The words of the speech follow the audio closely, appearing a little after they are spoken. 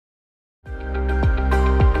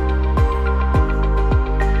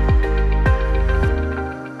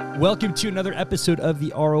Welcome to another episode of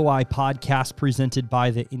the ROI podcast presented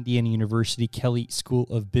by the Indiana University Kelley School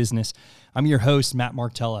of Business. I'm your host, Matt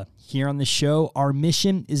Martella. Here on the show, our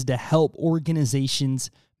mission is to help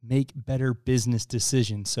organizations make better business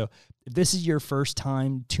decisions. So if this is your first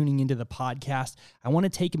time tuning into the podcast, I want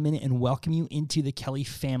to take a minute and welcome you into the Kelley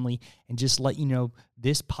family and just let you know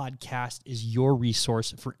this podcast is your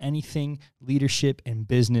resource for anything leadership and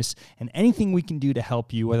business and anything we can do to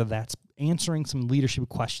help you, whether that's answering some leadership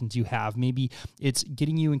questions you have. Maybe it's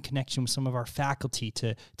getting you in connection with some of our faculty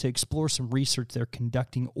to explore some research they're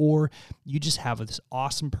conducting, or you just have this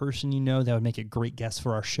awesome person you know that would make a great guest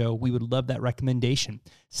for our show. We would love that recommendation.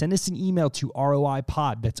 Send us an email to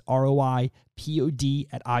ROIPod. That's ROIPOD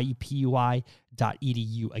at iepui.edu.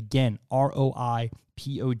 Again,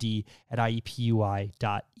 ROIPOD at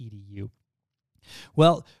iepui.edu.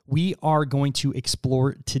 Well, we are going to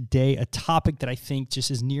explore today a topic that I think just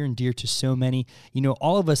is near and dear to so many. You know,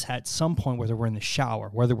 all of us at some point, whether we're in the shower,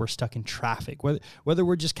 whether we're stuck in traffic, whether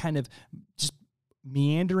we're just kind of just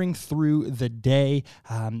meandering through the day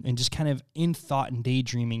and just kind of in thought and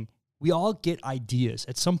daydreaming, we all get ideas.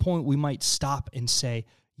 At some point, we might stop and say,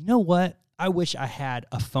 you know what? I wish I had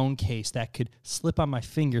a phone case that could slip on my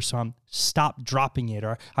finger so I'm stop dropping it,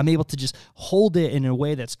 or I'm able to just hold it in a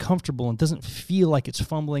way that's comfortable and doesn't feel like it's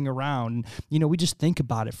fumbling around. And, you know, we just think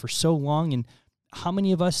about it for so long. And how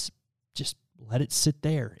many of us just let it sit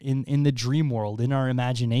there in the dream world, in our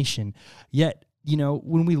imagination? Yet, you know,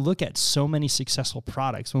 when we look at so many successful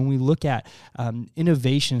products, when we look at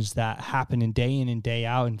innovations that happen in and day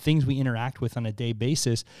out and things we interact with on a day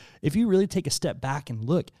basis, if you really take a step back and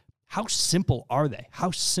look, how simple are they?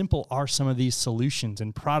 How simple are some of these solutions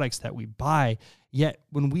and products that we buy? Yet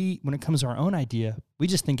when it comes to our own idea, we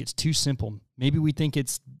just think it's too simple. Maybe we think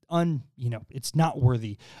it's it's not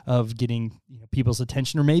worthy of getting people's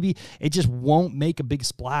attention, or maybe it just won't make a big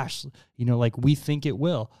splash, like we think it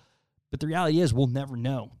will. But the reality is we'll never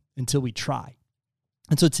know until we try.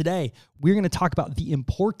 And so today, we're going to talk about the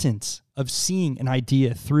importance of seeing an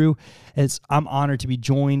idea through, as I'm honored to be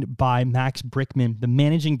joined by Max Brickman, the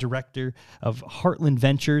managing director of Heartland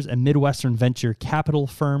Ventures, a Midwestern venture capital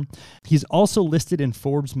firm. He's also listed in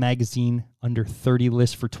Forbes magazine under 30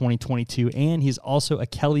 list for 2022, and he's also a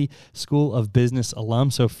Kelley School of Business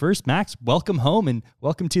alum. So first, Max, welcome home and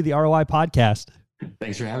welcome to the ROI podcast.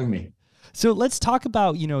 Thanks for having me. So let's talk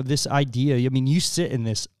about, this idea. I mean, you sit in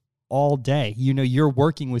this all day. You're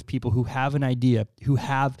working with people who have an idea, who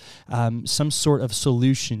have some sort of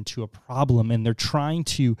solution to a problem, and they're trying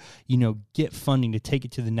to, get funding to take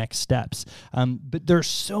it to the next steps. But there's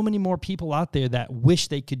so many more people out there that wish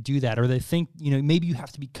they could do that, or they think, maybe you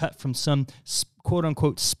have to be cut from some quote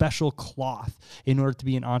unquote special cloth in order to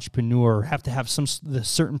be an entrepreneur, or have to have the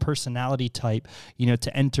certain personality type,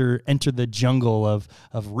 to enter the jungle of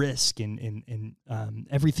risk and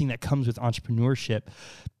everything that comes with entrepreneurship.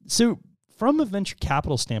 So from a venture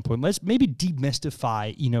capital standpoint, let's maybe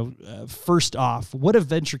demystify, first off, what a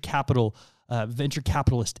venture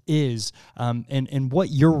capitalist is, and what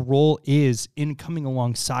your role is in coming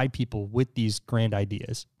alongside people with these grand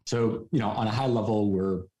ideas. So, on a high level,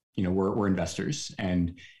 we're investors,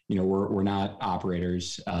 and, we're not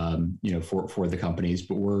operators, for the companies,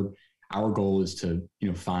 but our goal is to,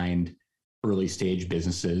 find early stage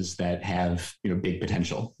businesses that have, big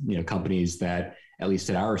potential, companies that, at least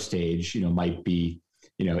at our stage, might be,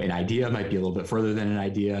 an idea, might be a little bit further than an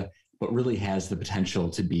idea, but really has the potential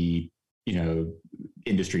to be,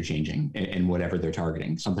 industry changing in whatever they're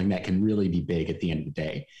targeting, something that can really be big at the end of the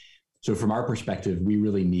day. So from our perspective, we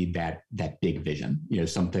really need that big vision,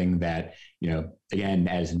 something that, again,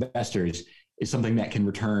 as investors, is something that can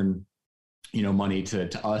return, money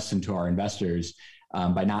to us and to our investors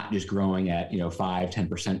by not just growing at,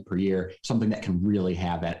 5-10% per year, something that can really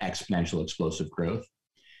have that exponential explosive growth.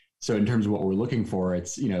 So in terms of what we're looking for,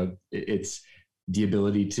 it's the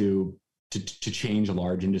ability to change a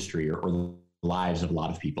large industry or the lives of a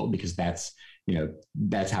lot of people, because that's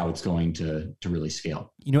how it's going to really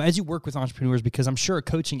scale. As you work with entrepreneurs, because I'm sure a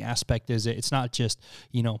coaching aspect is it's not just,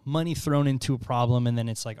 money thrown into a problem and then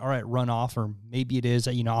it's like, all right, run off, or maybe it is,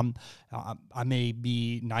 I may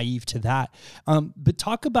be naive to that. But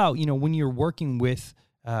talk about, when you're working with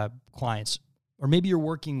clients, or maybe you're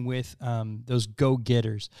working with those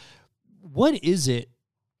go-getters, what is it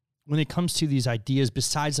when it comes to these ideas,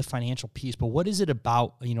 besides the financial piece, but what is it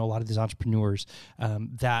about, a lot of these entrepreneurs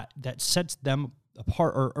that sets them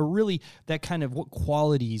apart, or really that kind of, what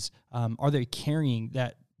qualities are they carrying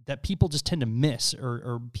that people just tend to miss,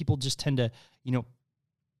 or people just tend to,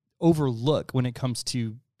 overlook when it comes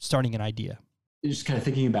to starting an idea? just kind of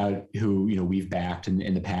thinking about who, we've backed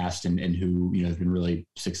in the past and who, has been really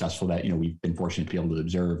successful that, we've been fortunate to be able to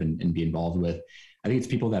observe and be involved with. I think it's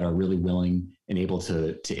people that are really willing and able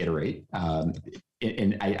to iterate.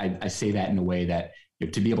 And I say that in a way that,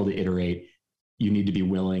 to be able to iterate, you need to be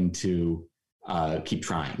willing to keep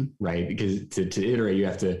trying, right? Because to iterate, you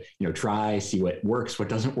have to, try, see what works, what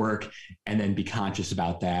doesn't work, and then be conscious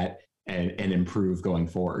about that and improve going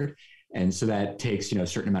forward. And so that takes, a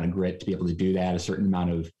certain amount of grit to be able to do that, a certain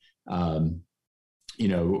amount of,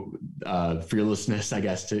 fearlessness, I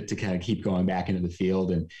guess, to kind of keep going back into the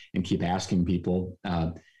field and keep asking people.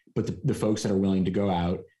 But the folks that are willing to go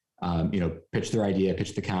out, pitch their idea,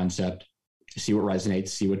 pitch the concept, see what resonates,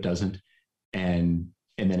 see what doesn't, and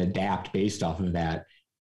then adapt based off of that,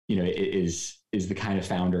 is the kind of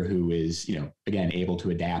founder who is, again, able to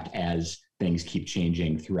adapt as things keep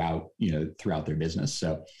changing throughout their business.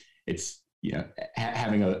 So it's,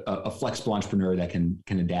 having a flexible entrepreneur that can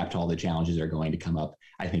adapt to all the challenges that are going to come up,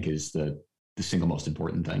 I think is the single most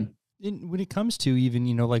important thing. And when it comes to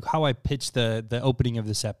even, like how I pitched the opening of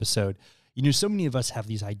this episode, so many of us have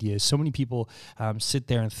these ideas. So many people sit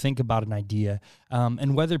there and think about an idea.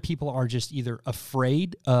 And whether people are just either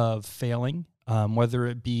afraid of failing, whether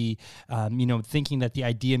it be, thinking that the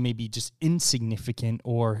idea may be just insignificant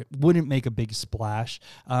or wouldn't make a big splash,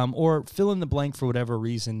 or fill in the blank for whatever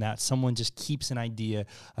reason that someone just keeps an idea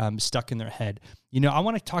stuck in their head. I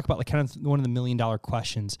want to talk about like kind of one of the $1 million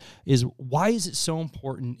questions is, why is it so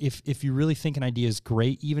important if you really think an idea is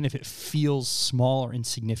great, even if it feels small or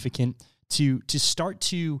insignificant, to start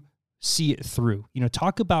to see it through?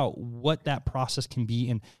 Talk about what that process can be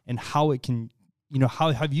and how it can,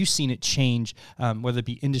 how have you seen it change, whether it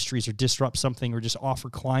be industries or disrupt something or just offer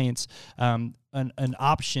clients an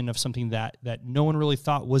option of something that no one really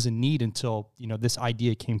thought was a need until, this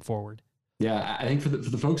idea came forward? Yeah, I think for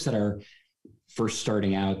the folks that are first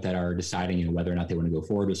starting out, that are deciding, whether or not they want to go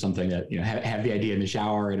forward with something, that, have the idea in the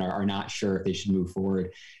shower and are not sure if they should move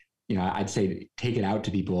forward, I'd say take it out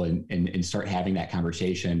to people and start having that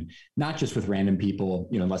conversation, not just with random people,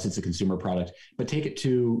 unless it's a consumer product, but take it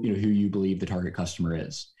to, who you believe the target customer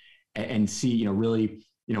is, and see, really,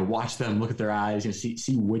 watch them, look at their eyes,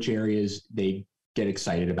 see which areas they get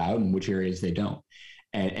excited about and which areas they don't,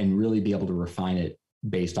 and really be able to refine it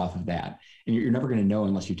based off of that. And you're never going to know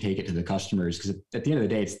unless you take it to the customers, because at the end of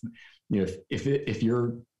the day, it's, if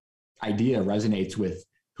your idea resonates with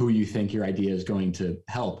who you think your idea is going to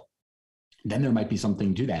help, then there might be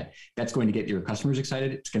something to that. That's going to get your customers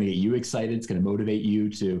excited. It's going to get you excited. It's going to motivate you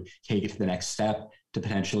to take it to the next step, to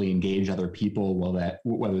potentially engage other people,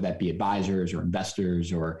 whether that be advisors or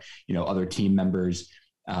investors or, other team members.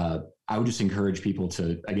 I would just encourage people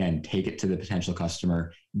to, again, take it to the potential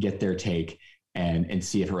customer, get their take, and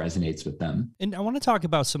see if it resonates with them. And I want to talk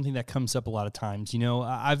about something that comes up a lot of times.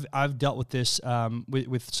 I've dealt with this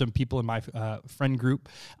with some people in my friend group.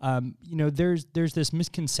 There's this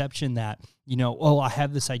misconception that, I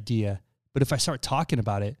have this idea, but if I start talking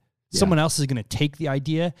about it, someone else is going to take the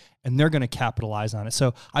idea and they're going to capitalize on it.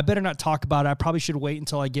 So I better not talk about it. I probably should wait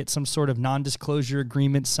until I get some sort of non-disclosure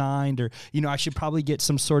agreement signed, or, I should probably get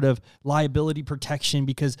some sort of liability protection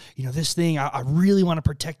because, this thing, I really want to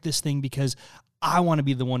protect this thing because I want to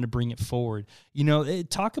be the one to bring it forward.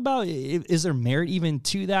 Talk about, is there merit even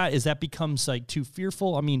to that? Is that becomes like too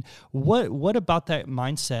fearful? I mean, what about that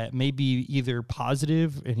mindset may be either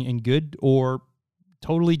positive and good, or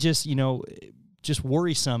totally just, just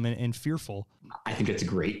worrisome and fearful? I think it's a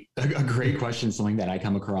great question, something that I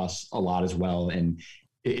come across a lot as well. And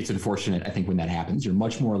it's unfortunate, I think, when that happens. You're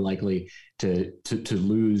much more likely to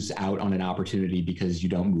lose out on an opportunity because you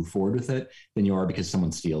don't move forward with it than you are because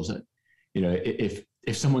someone steals it.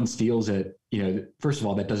 If someone steals it, first of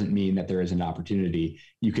all, that doesn't mean that there isn't an opportunity.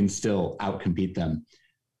 You can still outcompete them.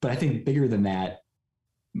 But I think bigger than that,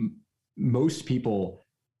 most people,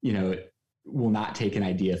 will not take an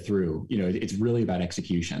idea through. It's really about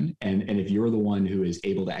execution. And if you're the one who is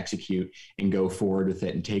able to execute and go forward with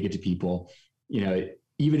it and take it to people,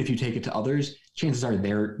 even if you take it to others, chances are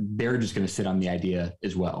they're just going to sit on the idea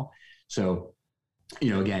as well. So,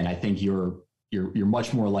 again, I think you're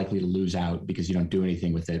much more likely to lose out because you don't do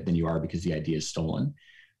anything with it than you are because the idea is stolen.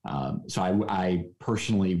 So I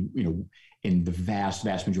personally, in the vast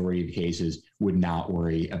majority of the cases, would not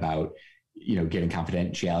worry about getting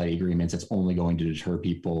confidentiality agreements. That's only going to deter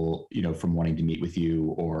people, from wanting to meet with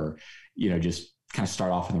you, or, just kind of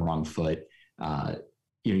start off on the wrong foot.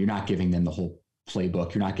 You're not giving them the whole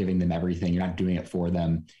playbook. You're not giving them everything. You're not doing it for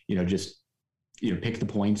them. Just, pick the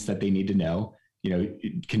points that they need to know,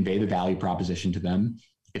 convey the value proposition to them.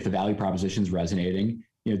 If the value proposition is resonating,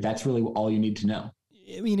 that's really all you need to know.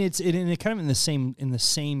 I mean, it's kind of in the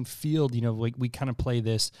same field, like we kind of play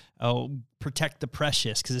this, protect the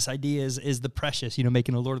precious, because this idea is the precious,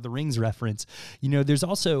 making a Lord of the Rings reference. There's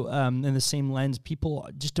also in the same lens, people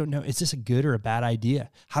just don't know, is this a good or a bad idea?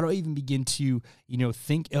 How do I even begin to,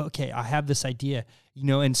 think, okay, I have this idea,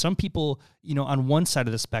 and some people, on one side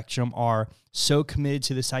of the spectrum are so committed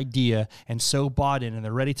to this idea and so bought in and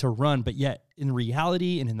they're ready to run, but yet in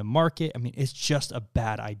reality and in the market, I mean, it's just a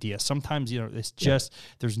bad idea. Sometimes, it's just,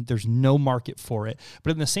 there's no market for it.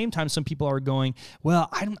 But at the same time, some people are going, well,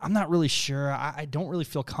 I'm not really sure. I don't really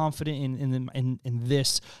feel confident in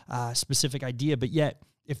this specific idea, but yet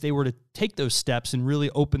if they were to take those steps and really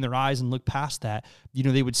open their eyes and look past that,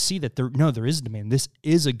 they would see that there is demand. This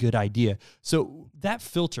is a good idea. So that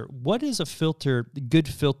filter, what is a good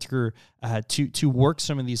filter to work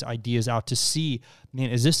some of these ideas out, to see,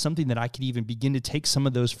 man, is this something that I could even begin to take some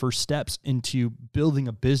of those first steps into building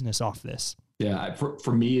a business off this? Yeah,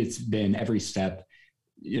 for me, it's been every step.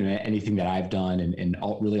 Anything that I've done and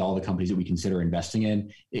really all the companies that we consider investing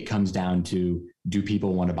in, it comes down to, do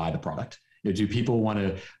people want to buy the product? Do people want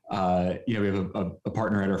to, we have a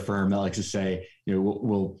partner at our firm that likes to say,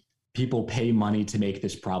 will people pay money to make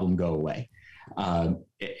this problem go away? And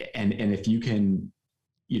if you can,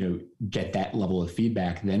 get that level of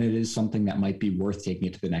feedback, then it is something that might be worth taking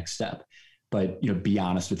it to the next step. But, be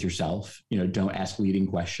honest with yourself, don't ask leading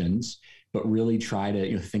questions, but really try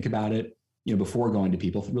to, think about it, before going to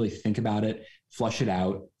people, really think about it, flush it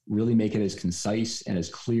out, really make it as concise and as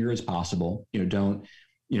clear as possible. Don't,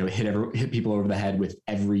 hit people over the head with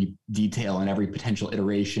every detail and every potential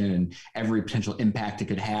iteration and every potential impact it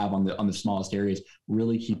could have on the smallest areas.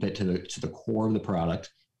 Really keep it to the core of the product,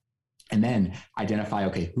 and then identify,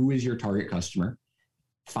 okay, who is your target customer?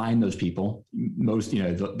 Find those people. Most,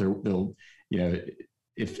 they'll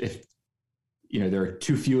if there are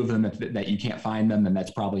too few of them that you can't find them, then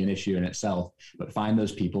that's probably an issue in itself. But find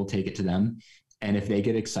those people, take it to them, and if they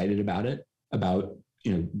get excited about it, about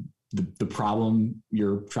the problem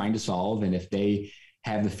you're trying to solve, and if they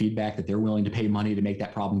have the feedback that they're willing to pay money to make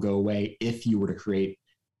that problem go away, if you were to create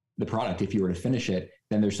the product, if you were to finish it,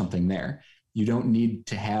 then there's something there. You don't need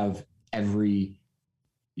to have every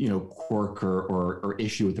quirk or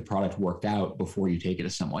issue with the product worked out before you take it to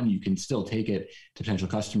someone. You can still take it to potential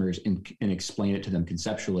customers and explain it to them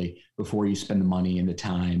conceptually before you spend the money and the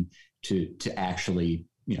time to actually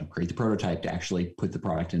create the prototype, to actually put the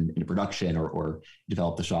product into production or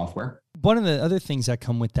develop the software. One of the other things that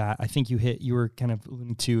come with that, I think you were kind of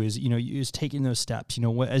alluding to, is, is taking those steps,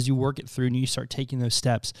 as you work it through and you start taking those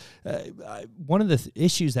steps. One of the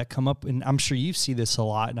issues that come up, and I'm sure you see this a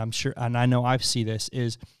lot, and I know I've seen this,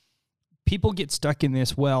 is people get stuck in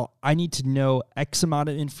this, well, I need to know X amount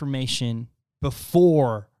of information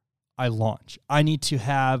before I launch. I need to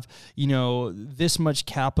have, this much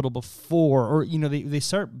capital before, or, they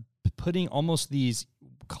start putting almost these,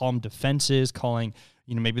 call them defenses, calling,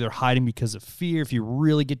 maybe they're hiding because of fear. If you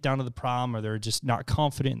really get down to the problem, or they're just not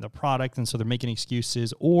confident in the product, and so they're making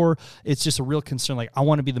excuses, or it's just a real concern. Like, I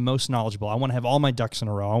want to be the most knowledgeable. I want to have all my ducks in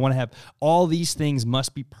a row. I want to have all these things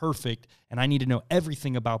must be perfect, and I need to know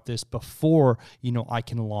everything about this before, I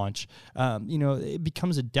can launch. It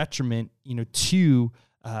becomes a detriment, to,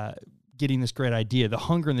 getting this great idea. The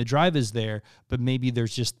hunger and the drive is there, but maybe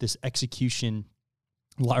there's just this execution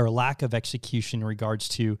or lack of execution in regards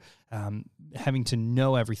to having to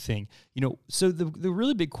know everything. So the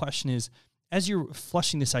really big question is, as you're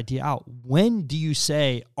flushing this idea out, when do you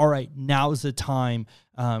say, all right, now is the time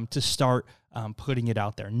to start putting it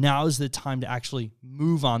out there? Now is the time to actually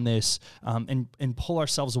move on this and pull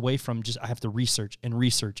ourselves away from just, I have to research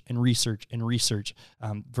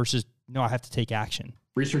versus, no, I have to take action.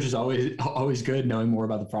 Research is always good. Knowing more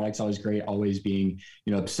about the product is always great. Always being,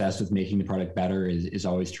 obsessed with making the product better is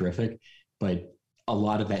always terrific. But a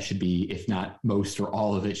lot of that should be, if not most or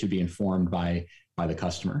all of it, should be informed by the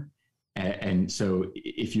customer. And so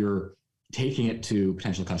if you're taking it to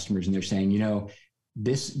potential customers and they're saying,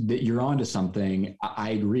 that you're onto something, I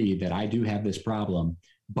agree that I do have this problem,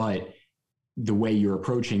 but the way you're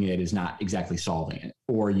approaching it is not exactly solving it,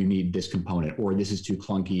 or you need this component, or this is too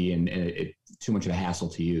clunky and it too much of a hassle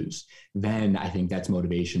to use, then I think that's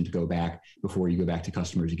motivation to go back before you go back to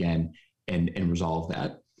customers again and resolve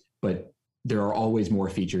that. But there are always more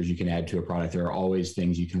features you can add to a product. There are always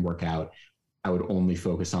things you can work out. I would only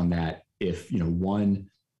focus on that if, one,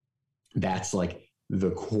 that's like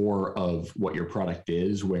the core of what your product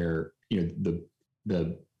is, where, the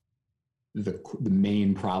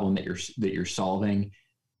main problem that you're solving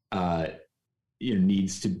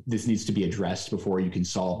this needs to be addressed before you can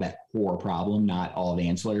solve that core problem, not all the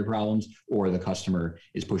ancillary problems, or the customer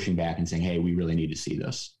is pushing back and saying, hey, we really need to see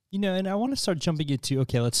this. And I want to start jumping into,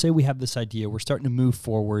 okay, let's say we have this idea. We're starting to move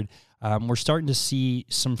forward. We're starting to see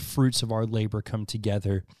some fruits of our labor come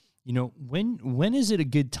together. When is it a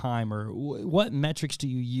good time, or what metrics do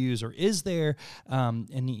you use, or is there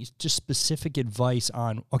any just specific advice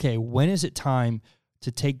on, okay, when is it time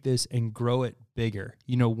to take this and grow it bigger?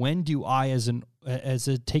 When do I,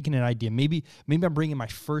 taking an idea, maybe I'm bringing my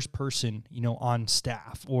first person, on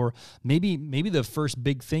staff, or maybe the first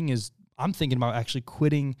big thing is I'm thinking about actually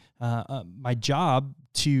quitting my job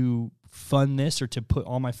to fund this, or to put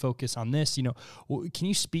all my focus on this. Can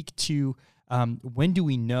you speak to when do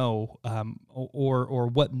we know, or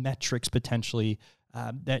what metrics potentially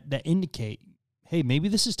that indicate, hey, maybe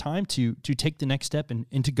this is time to take the next step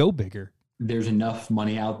and to go bigger? There's enough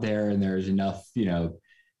money out there, and there's enough,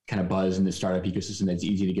 kind of buzz in the startup ecosystem that's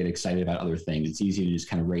easy to get excited about other things. It's easy to just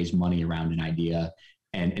kind of raise money around an idea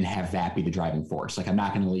and have that be the driving force. Like, I'm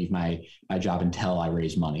not going to leave my job until I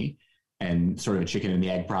raise money, and sort of a chicken and the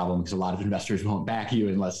egg problem, because a lot of investors won't back you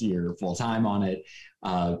unless you're full time on it.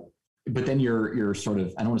 But then you're sort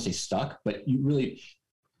of, I don't want to say stuck, but you really,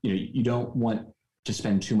 you don't want to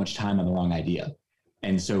spend too much time on the wrong idea.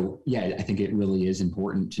 And so, yeah, I think it really is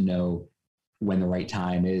important to know when the right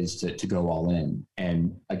time is to go all in.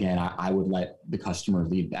 And again, I would let the customer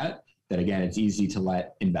lead that again, it's easy to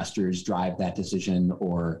let investors drive that decision,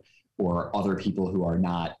 or other people who are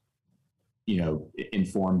not,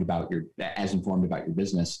 informed about your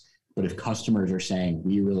business. But if customers are saying,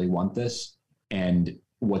 we really want this, and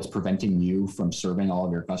what's preventing you from serving all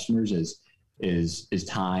of your customers is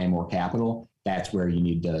time or capital, that's where you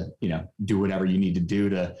need to, do whatever you need to do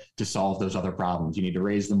to solve those other problems. You need to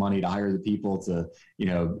raise the money to hire the people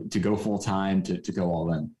to go full time, to go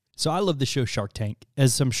all in. So I love the show Shark Tank,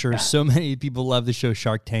 as I'm sure so many people love the show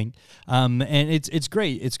Shark Tank. And it's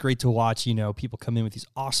great. It's great to watch, people come in with these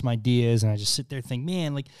awesome ideas, and I just sit there and think,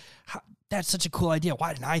 man, like, that's such a cool idea.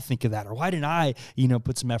 Why didn't I think of that? Or why didn't I,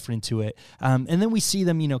 put some effort into it? And then we see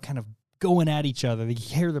them, kind of going at each other. They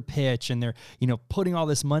hear the pitch, and they're, putting all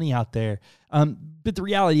this money out there. But the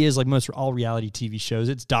reality is, like all reality TV shows,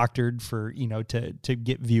 it's doctored for, to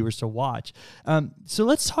get viewers to watch. So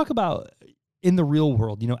let's talk about, in the real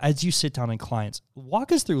world, as you sit down in clients,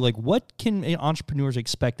 walk us through, like, what can entrepreneurs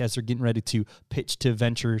expect as they're getting ready to pitch to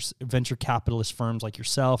venture capitalist firms like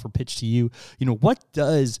yourself, or pitch to you? What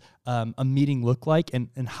does a meeting look like,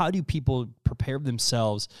 and how do people prepare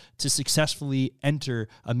themselves to successfully enter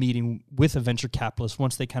a meeting with a venture capitalist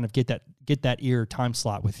once they kind of get that ear time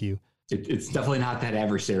slot with you? It's definitely not that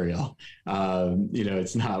adversarial.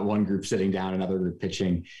 It's not one group sitting down, another group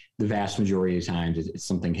pitching. The vast majority of times it's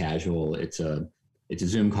something casual. It's a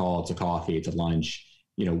Zoom call, it's a coffee, it's a lunch,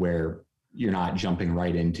 where you're not jumping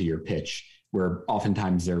right into your pitch, where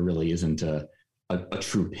oftentimes there really isn't a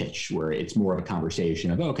true pitch, where it's more of a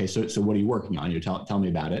conversation of, okay, so what are you working on? Tell me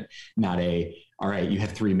about it. Not all right, you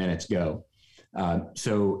have 3 minutes, go.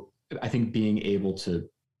 So I think being able to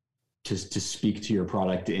speak to your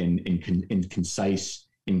product in concise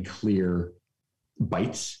and clear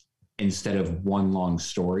bites instead of one long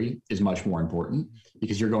story is much more important,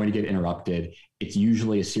 because you're going to get interrupted. It's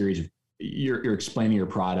usually a series of, you're explaining your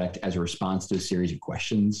product as a response to a series of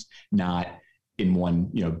questions, not in one,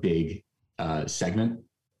 big segment.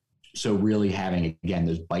 So really having, again,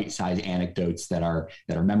 those bite-sized anecdotes that are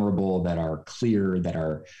memorable, that are clear, that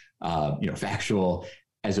are, factual,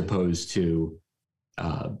 as opposed to,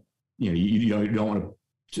 you don't want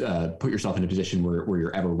to put yourself in a position where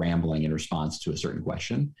you're ever rambling in response to a certain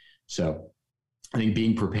question. So I think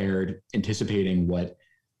being prepared, anticipating what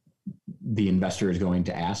the investor is going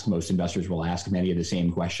to ask. Most investors will ask many of the same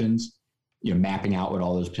questions, mapping out what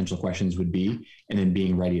all those potential questions would be, and then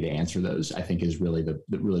being ready to answer those, I think, is really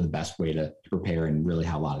the best way to prepare, and really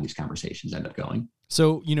how a lot of these conversations end up going.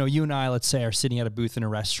 So, you and I, let's say, are sitting at a booth in a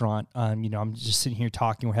restaurant. I'm just sitting here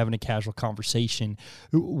talking. We're having a casual conversation.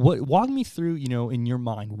 Walk me through, in your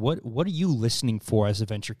mind, what are you listening for as a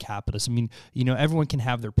venture capitalist? I mean, everyone can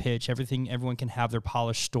have their pitch, everyone can have their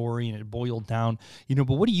polished story and it boiled down, but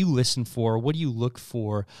what do you listen for? What do you look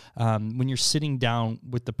for when you're sitting down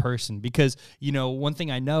with the person? Because, one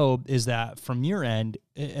thing I know is that from your end,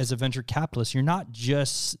 as a venture capitalist, you're not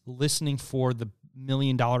just listening for the $1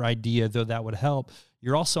 million idea, though that would help.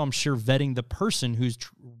 You're also, I'm sure, vetting the person who's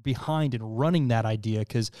behind and running that idea,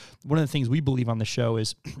 because one of the things we believe on the show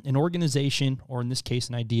is an organization, or in this case,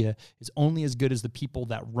 an idea, is only as good as the people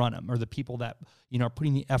that run them, or the people that, are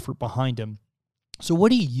putting the effort behind them. So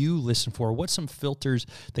what do you listen for? What's some filters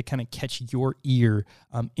that kind of catch your ear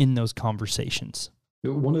in those conversations?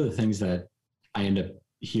 One of the things that I end up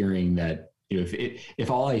hearing that, if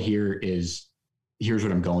all I hear is, here's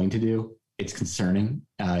what I'm going to do, it's concerning.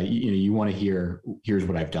 You want to hear, here's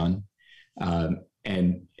what I've done.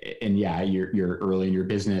 And yeah, you're early in your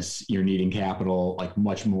business, you're needing capital, like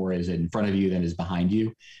much more is in front of you than is behind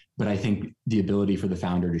you. But I think the ability for the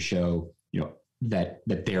founder to show, that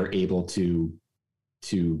they're able to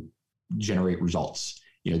generate results,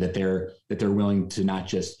 that they're willing to not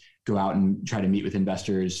just go out and try to meet with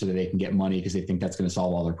investors so that they can get money because they think that's going to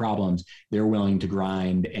solve all their problems. They're willing to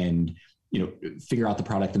grind and, figure out the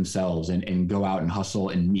product themselves and go out and hustle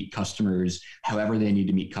and meet customers, however they need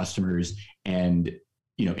to meet customers, and,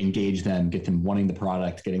 engage them, get them wanting the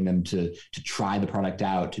product, getting them to try the product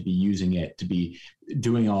out, to be using it, to be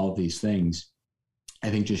doing all of these things. I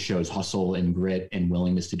think just shows hustle and grit and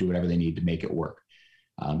willingness to do whatever they need to make it work.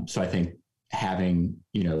 So I think having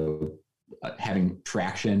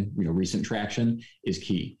traction, recent traction is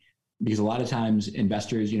key, because a lot of times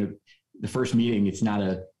investors, the first meeting, it's not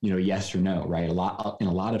a, yes or no, right? A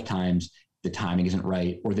lot of times the timing isn't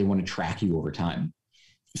right, or they want to track you over time.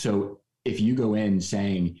 So if you go in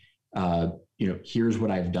saying, here's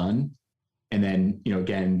what I've done, and then,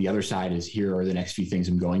 again, the other side is, here are the next few things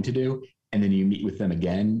I'm going to do. And then you meet with them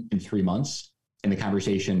again in 3 months and the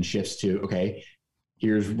conversation shifts to, okay,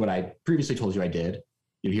 here's what I previously told you I did.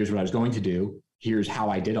 Here's what I was going to do. Here's how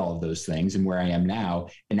I did all of those things and where I am now.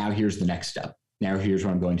 And now here's the next step. Now here's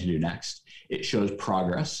what I'm going to do next. It shows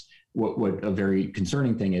progress. What a very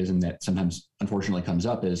concerning thing is, and that sometimes unfortunately comes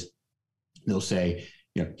up, is they'll say,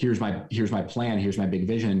 here's my plan. Here's my big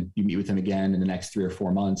vision. You meet with them again in the next 3 or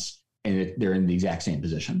 4 months, and they're in the exact same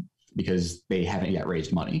position because they haven't yet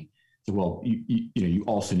raised money. So, well, you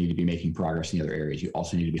also need to be making progress in the other areas. You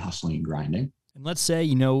also need to be hustling and grinding. And let's say,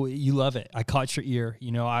 you love it. I caught your ear.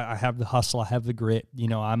 I have the hustle. I have the grit.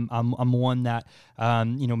 I'm one that,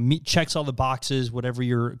 checks all the boxes, whatever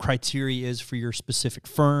your criteria is for your specific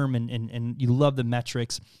firm, and you love the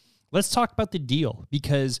metrics. Let's talk about the deal,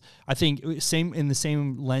 because I think in the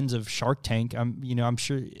same lens of Shark Tank, I'm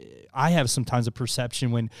sure I have sometimes a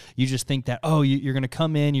perception when you just think that, you're going to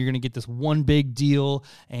come in, you're going to get this one big deal,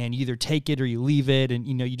 and you either take it or you leave it, and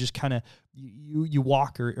you just kind of you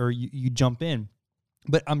walk or you jump in.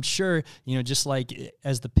 But I'm sure just like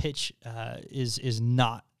as the pitch is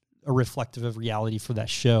not a reflective of reality for that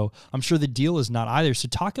show, I'm sure the deal is not either. So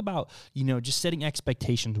talk about, just setting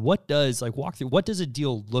expectations. Walk through, what does a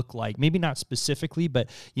deal look like? Maybe not specifically, but,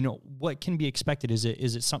 what can be expected? Is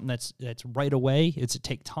it something that's right away? Does it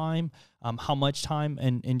take time? How much time?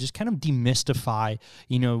 And just kind of demystify,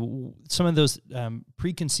 some of those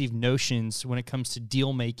preconceived notions when it comes to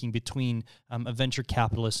deal making between a venture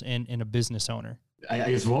capitalist and a business owner.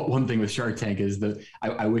 I guess one thing with Shark Tank is that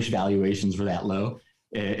I wish valuations were that low.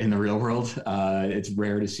 In the real world, it's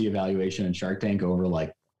rare to see a valuation in Shark Tank over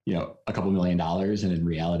a couple $1 million. And in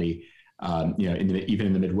reality, even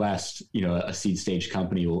in the Midwest, a seed stage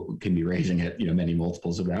company can be raising at, many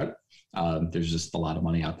multiples of that. There's just a lot of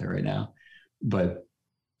money out there right now. But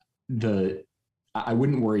I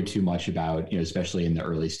wouldn't worry too much about, especially in the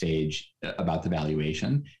early stage, about the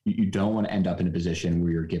valuation. You don't want to end up in a position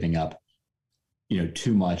where you're giving up,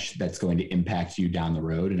 too much that's going to impact you down the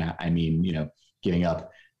road. And I mean, giving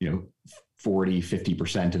up, 40,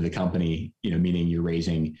 50% of the company, meaning you're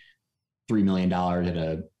raising $3 million at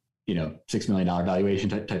a, $6 million valuation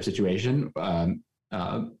type situation.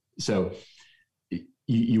 So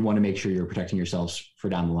you want to make sure you're protecting yourselves for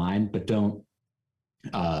down the line, but don't,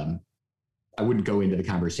 I wouldn't go into the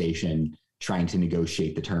conversation trying to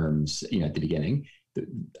negotiate the terms, at the beginning.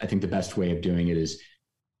 I think the best way of doing it is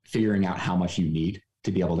figuring out how much you need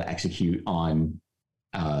to be able to execute on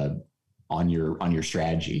your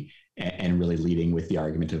strategy, and really leading with the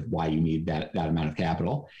argument of why you need that amount of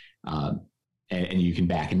capital. And you can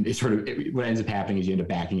back, and it's sort of what ends up happening is you end up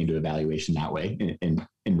backing into a valuation that way.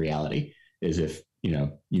 In reality, is if you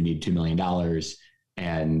need $2 million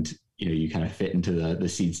and you kind of fit into the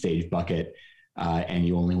seed stage bucket, and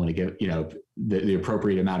you only want to give the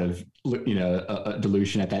appropriate amount of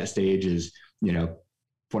dilution at that stage is 25%,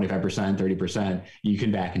 30%, you can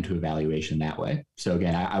back into a valuation that way. So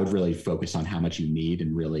again, I would really focus on how much you need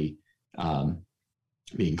and really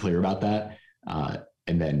being clear about that,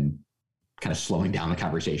 and then kind of slowing down the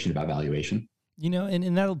conversation about valuation.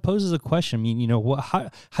 And that poses a question. I mean, how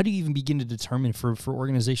do you even begin to determine for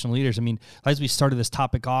organizational leaders? I mean, as we started this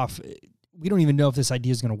topic off, we don't even know if this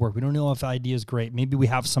idea is going to work. We don't know if the idea is great. Maybe we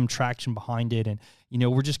have some traction behind it. And,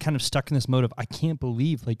 we're just kind of stuck in this mode of, I can't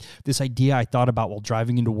believe like this idea I thought about while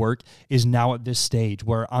driving into work is now at this stage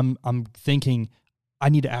where I'm thinking I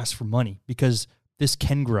need to ask for money because this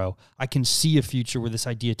can grow. I can see a future where this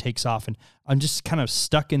idea takes off, and I'm just kind of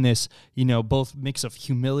stuck in this, both mix of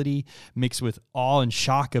humility mixed with awe and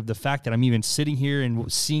shock of the fact that I'm even sitting here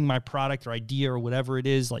and seeing my product or idea or whatever it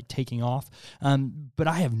is like taking off. But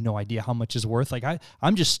I have no idea how much is worth. Like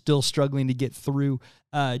I'm just still struggling to get through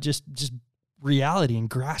just reality and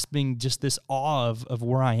grasping just this awe of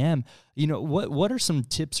where I am. What are some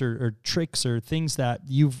tips or tricks or things that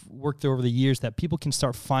you've worked over the years that people can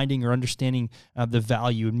start finding or understanding the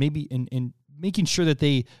value, and maybe in making sure that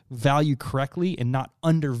they value correctly and not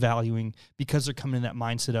undervaluing because they're coming in that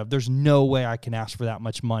mindset of there's no way I can ask for that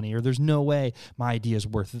much money, or there's no way my idea is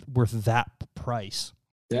worth that price?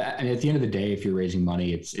 Yeah, and at the end of the day, if you're raising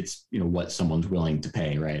money, it's what someone's willing to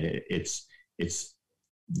pay, right? It's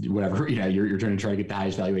whatever, you're trying to get the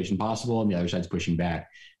highest valuation possible, and the other side's pushing back.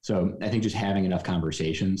 So I think just having enough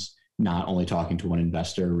conversations, not only talking to one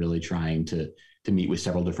investor, really trying to meet with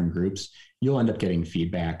several different groups, you'll end up getting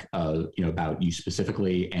feedback, about you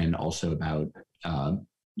specifically, and also about,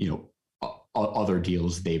 other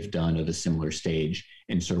deals they've done of a similar stage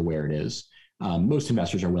and sort of where it is. Most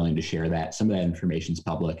investors are willing to share that. Some of that information is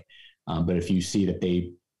public, but if you see that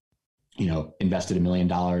they invested $1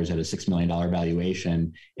 million at a $6 million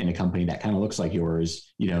valuation in a company that kind of looks like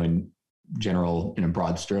yours, in general,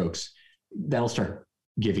 broad strokes, that'll start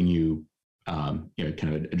giving you, kind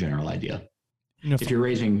of a general idea. If you're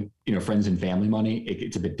raising, friends and family money,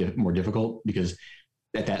 it's a bit more difficult because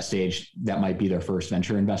at that stage, that might be their first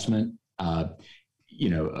venture investment.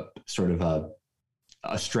 Sort of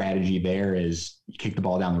a strategy there is you kick the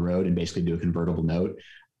ball down the road and basically do a convertible note.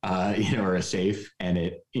 Or a safe, and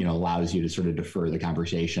it, allows you to sort of defer the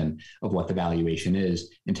conversation of what the valuation is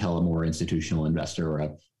until a more institutional investor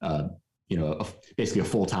or basically a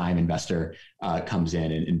full-time investor comes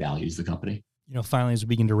in and values the company. Finally, as we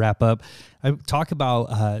begin to wrap up, I talk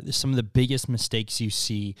about some of the biggest mistakes you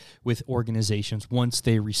see with organizations once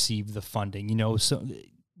they receive the funding. So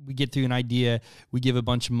we get through an idea, we give a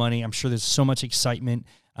bunch of money. I'm sure there's so much excitement.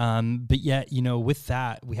 But yet, with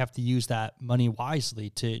that, we have to use that money wisely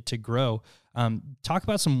to grow. Talk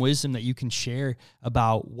about some wisdom that you can share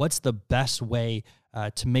about what's the best way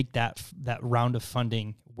to make that round of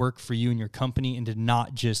funding work for you and your company, and to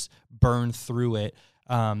not just burn through it,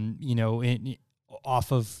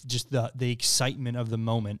 off of just the excitement of the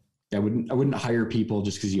moment. I wouldn't hire people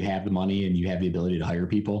just because you have the money and you have the ability to hire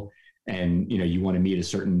people, and you want to meet a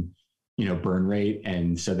certain burn rate,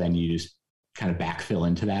 and so then you just kind of backfill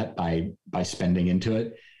into that by spending into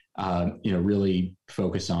it. Really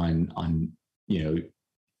focus on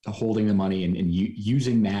holding the money and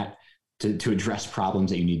using that to address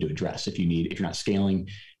problems that you need to address. If you're not scaling,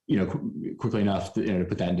 quickly enough to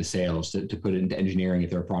put that into sales, to put it into engineering. If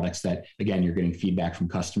there are products that, again, you're getting feedback from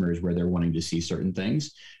customers where they're wanting to see certain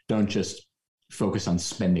things, don't just focus on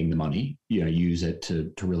spending the money. Use it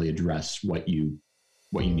to really address what you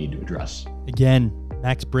need to address. Again,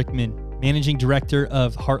 Max Brickman, Managing Director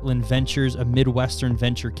of Heartland Ventures, a Midwestern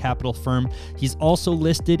venture capital firm. He's also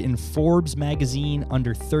listed in Forbes magazine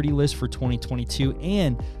under 30 list for 2022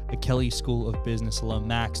 and a Kelley School of Business alum.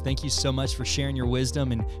 Max, thank you so much for sharing your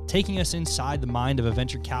wisdom and taking us inside the mind of a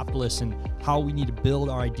venture capitalist and how we need to build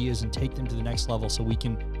our ideas and take them to the next level so we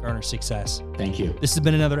can garner success. Thank you. This has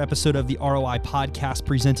been another episode of the ROI Podcast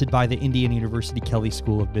presented by the Indiana University Kelley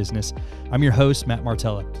School of Business. I'm your host, Matt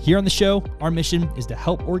Martella. Here on the show, our mission is to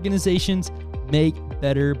help organizations make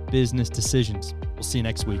better business decisions. We'll see you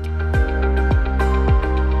next week.